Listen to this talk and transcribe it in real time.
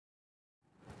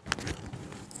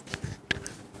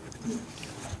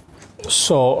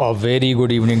So a very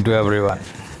good evening to everyone.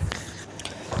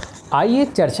 आइए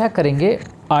चर्चा करेंगे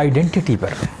आइडेंटिटी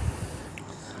पर।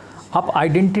 आप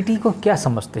आइडेंटिटी को क्या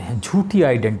समझते हैं? झूठी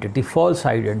आइडेंटिटी, फॉल्स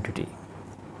आइडेंटिटी।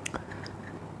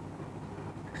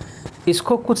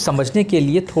 इसको कुछ समझने के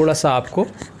लिए थोड़ा सा आपको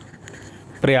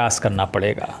प्रयास करना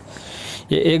पड़ेगा।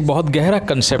 ये एक बहुत गहरा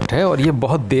कंसेप्ट है और ये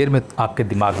बहुत देर में आपके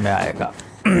दिमाग में आएगा।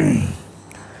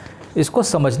 इसको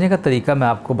समझने का तरीका मैं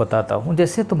आपको बताता हूँ।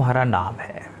 जैसे तुम्हारा नाम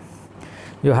है,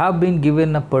 you have been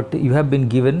given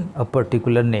a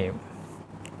particular name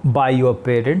by your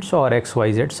parents or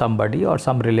XYZ, somebody or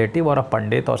some relative or a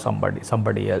pandit or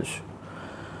somebody else,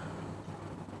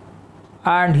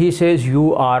 and he says you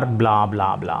are blah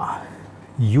blah blah,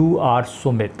 you are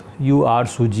Sumit, you are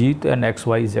Sujit and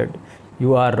XYZ,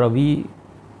 you are Ravi.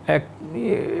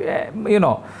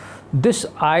 This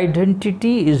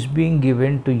identity is being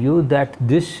given to you that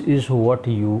this is what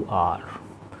you are.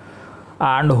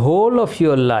 And whole of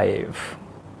your life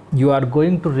you are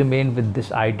going to remain with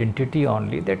this identity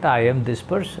only, that I am this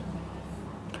person.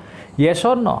 Yes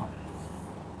or no?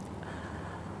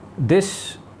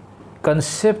 This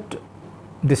concept,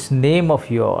 this name of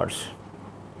yours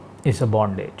is a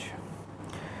bondage.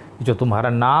 जो तुम्हारा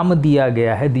नाम दिया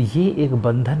गया है, ये एक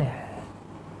बंधन है,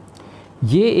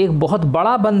 ये एक बहुत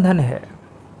बड़ा बंधन है।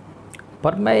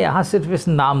 पर मैं यहाँ सिर्फ इस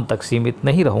नाम तक सीमित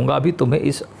नहीं रहूँगा। अभी तुम्हें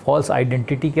इस फॉल्स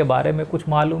आइडेंटिटी के बारे में कुछ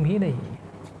मालूम ही नहीं।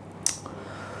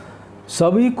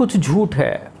 सभी कुछ झूठ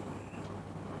है।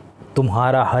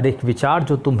 तुम्हारा हर एक विचार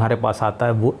जो तुम्हारे पास आता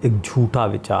है वो एक झूठा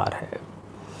विचार है।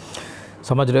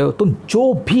 समझ रहे हो? तुम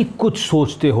जो भी कुछ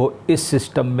सोचते हो इस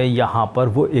सिस्टम में यहाँ पर,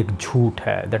 वो एक झूठ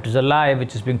है। That is a lie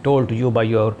which is being told to you by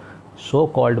your so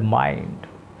called mind,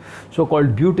 so called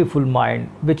beautiful mind,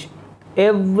 which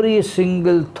every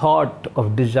single thought of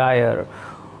desire,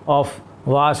 of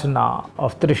vasana,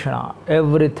 of trishna,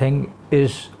 everything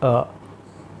is a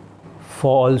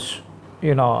false,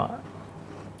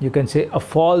 you can say a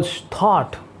false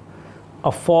thought,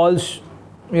 a false,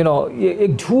 ये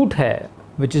एक झूठ है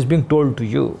which is being told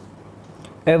to you.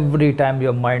 Every time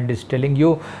your mind is telling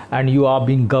you, and you are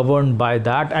being governed by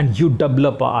that, and you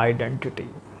develop an identity.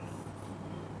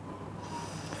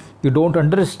 You don't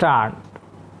understand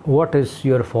what is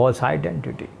your false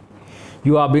identity.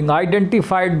 You are being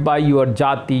identified by your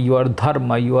jati, your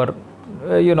dharma, your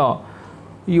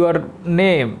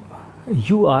name.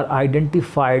 You are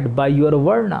identified by your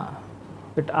varna.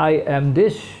 That I am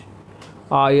this.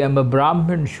 I am a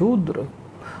Brahmin Shudra.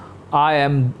 I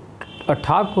am a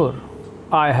Thakur.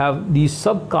 I have these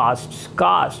subcastes,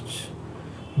 castes.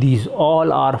 These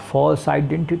all are false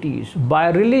identities. By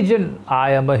religion, I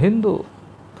am a Hindu.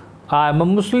 I am a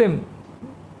Muslim,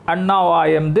 and now I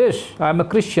am this. I am a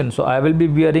Christian, so I will be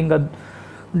wearing a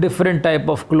different type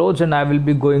of clothes, and I will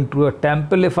be going to a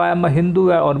temple. If I am a Hindu,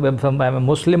 or if I am a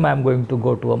Muslim, I am going to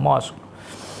go to a mosque.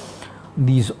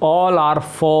 These all are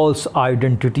false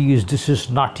identities. This is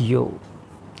not you.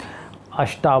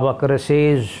 Ashtavakra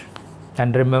says,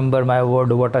 and remember my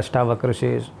word, what Ashtavakra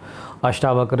says.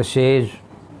 Ashtavakra says,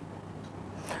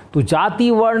 तू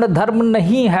जाति वर्ण धर्म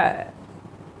नहीं है,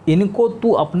 इनको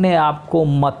तू अपने आप को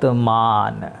मत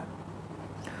मान।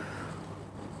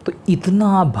 तो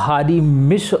इतना भारी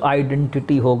मिस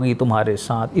आइडेंटिटी हो गई तुम्हारे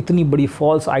साथ, इतनी बड़ी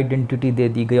फॉल्स आइडेंटिटी दे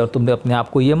दी गई और तुमने अपने आप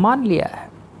को ये मान लिया है।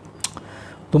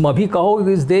 तुम अभी कहो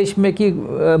इस देश में कि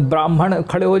ब्राह्मण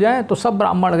खड़े हो जाएं तो सब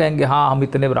ब्राह्मण कहेंगे हाँ हम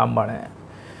इतने ब्राह्मण हैं।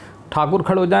 ठाकुर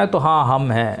खड़े हो जाएं तो हाँ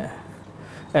हम हैं।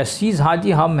 एससीज हाँ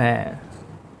जी हम हैं।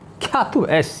 क्या तुम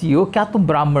एससी हो? क्या तुम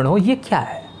ब्राह्मण हो? ये क्या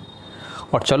है?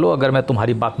 और चलो अगर मैं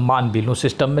तुम्हारी बात मान भी लूँ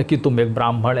सिस्टम में कि तुम एक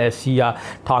ब्राह्मण ऐसी या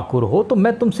ठाकुर हो, तो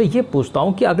मैं तुमसे ये पूछता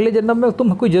हूँ कि अगले जन्म में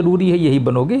तुम कोई ज़रूरी है यही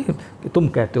बनोगे कि तुम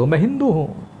कहते हो मैं हिंदू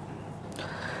हूँ?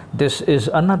 This is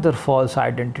another false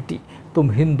identity.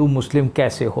 तुम हिंदू मुस्लिम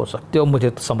कैसे हो सकते हो? मुझे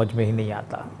तो समझ में ही नहीं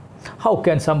आता। How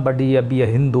can somebody be a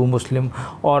Hindu मुस्लिम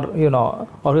और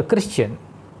और a Christian?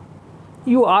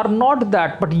 You are not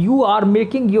that, but you are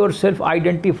making yourself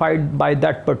identified by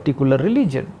that particular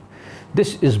religion.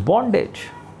 This is bondage.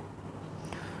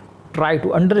 Try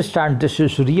to understand, this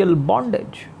is real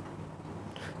bondage.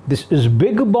 This is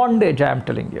big bondage, I am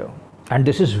telling you. And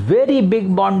this is very big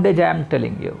bondage, I am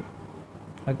telling you.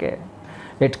 Okay?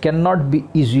 It cannot be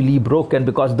easily broken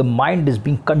because the mind is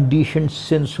being conditioned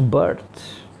since birth.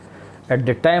 At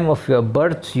the time of your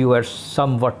birth, you are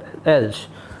somewhat else.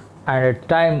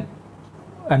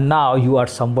 And now you are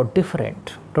somewhat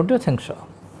different. Don't you think so?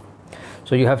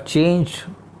 So you have changed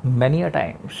many a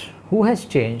times. Who has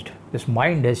changed? This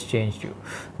mind has changed you.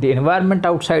 The environment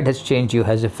outside has changed you,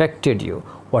 has affected you.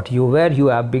 What you were, you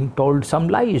have been told some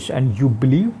lies and you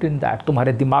believed in that.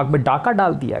 तुम्हारे दिमाग में डाका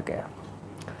डाल दिया गया।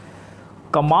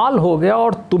 कमाल हो गया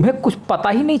और तुम्हें कुछ पता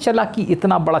ही नहीं चला कि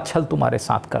इतना बड़ा छल तुम्हारे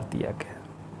साथ कर दिया गया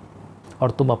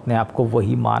और तुम अपने आप को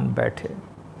वही मान बैठे।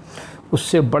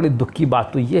 उससे बड़ी दुख की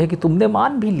बात तो ये है कि तुमने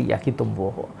मान भी लिया कि तुम वो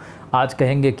हो। आज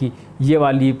कहेंगे कि ये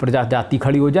वाली जाति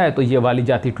खड़ी हो जाए तो ये वाली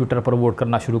जाति ट्विटर पर वोट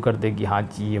करना शुरू कर देगी, हाँ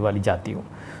जी ये वाली जाति हूँ।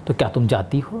 तो क्या तुम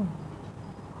जाति हो?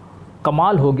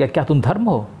 कमाल हो गया, क्या तुम धर्म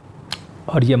हो?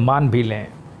 और ये मान भी लें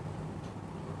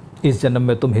इस जन्म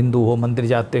में तुम हिंदू हो, मंदिर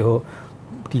जाते हो,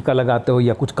 टीका लगाते हो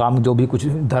या कुछ काम जो भी कुछ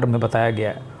धर्म में बताया गया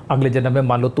है, अगले जन्म में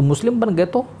मान लो तुम मुस्लिम बन गए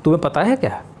तो तुम्हें पता है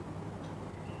क्या?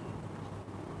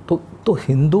 तो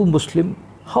हिंदू मुस्लिम,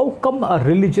 how come a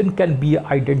religion can be a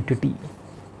identity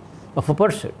of a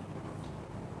person?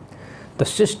 The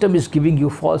system is giving you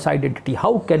false identity. How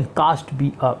can caste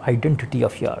be an identity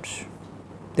of yours?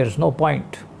 There is no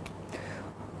point.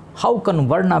 How can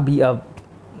varna be a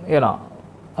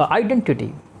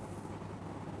identity?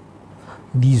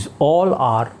 These all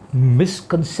are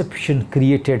misconception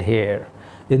created here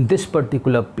in this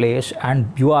particular place, and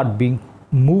you are being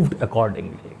moved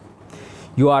accordingly.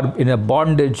 You are in a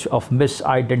bondage of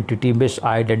misidentity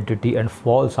and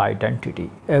false identity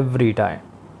every time.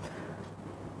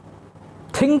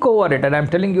 Think over it, and I'm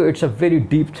telling you, it's a very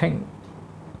deep thing.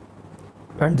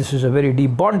 And this is a very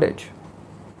deep bondage.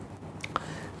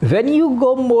 When you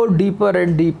go more deeper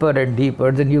and deeper and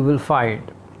deeper, then you will find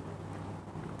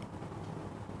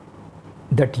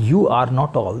that you are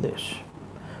not all this.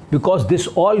 Because this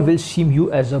all will seem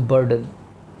you as a burden.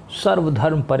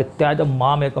 सर्वधर्म परित्याजम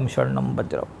माम एकम शरणम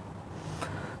वज्रम।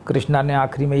 कृष्णा ने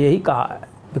आखिरी में यही कहा है,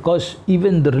 because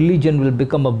even the religion will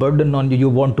become a burden on you, you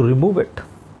want to remove it,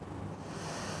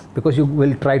 because you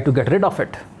will try to get rid of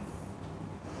it,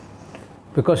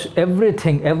 because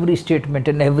everything, every statement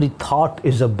and every thought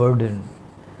is a burden.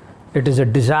 It is a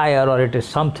desire or it is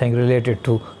something related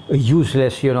to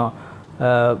useless,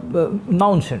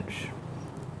 nonsense.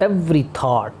 Every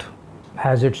thought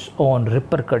has its own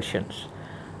repercussions.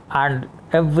 And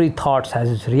every thought has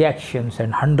its reactions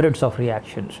and hundreds of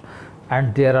reactions,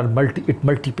 and it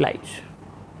multiplies,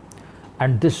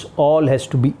 and this all has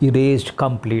to be erased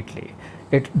completely.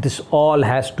 This all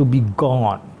has to be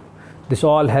gone. This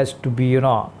all has to be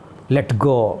let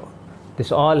go.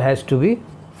 This all has to be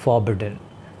forbidden.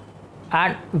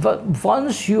 And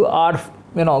once you are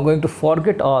going to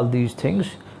forget all these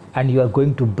things, and you are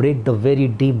going to break the very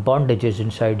deep bondages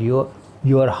inside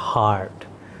your heart.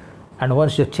 And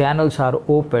once your channels are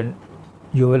open,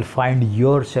 you will find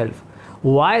yourself.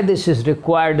 Why this is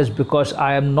required is because I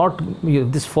am not,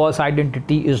 this false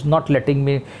identity is not letting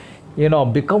me,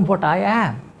 become what I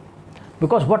am.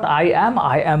 Because what I am,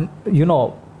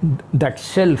 that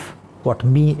self, what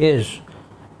me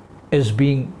is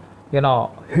being,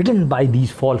 hidden by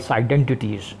these false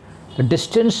identities. The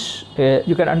distance,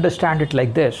 you can understand it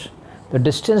like this. The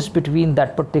distance between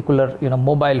that particular,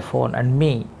 mobile phone and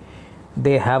me,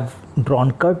 they have drawn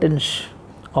curtains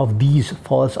of these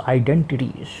false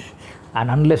identities,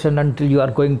 and unless and until you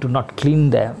are going to not clean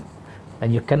them,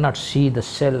 then you cannot see the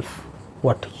self,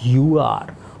 what you are,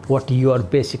 what your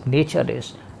basic nature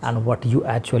is, and what you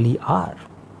actually are.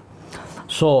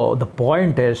 So the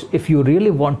point is, if you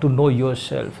really want to know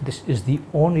yourself, this is the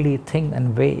only thing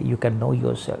and way you can know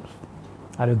yourself.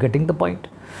 Are you getting the point?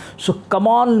 So come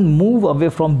on, move away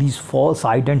from these false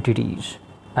identities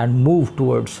and move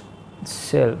towards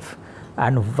self.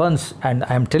 And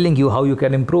I am telling you how you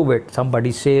can improve it.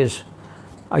 Somebody says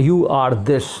you are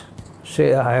this,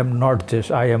 say I am not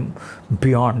this, I am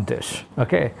beyond this.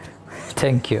 Okay,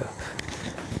 thank you.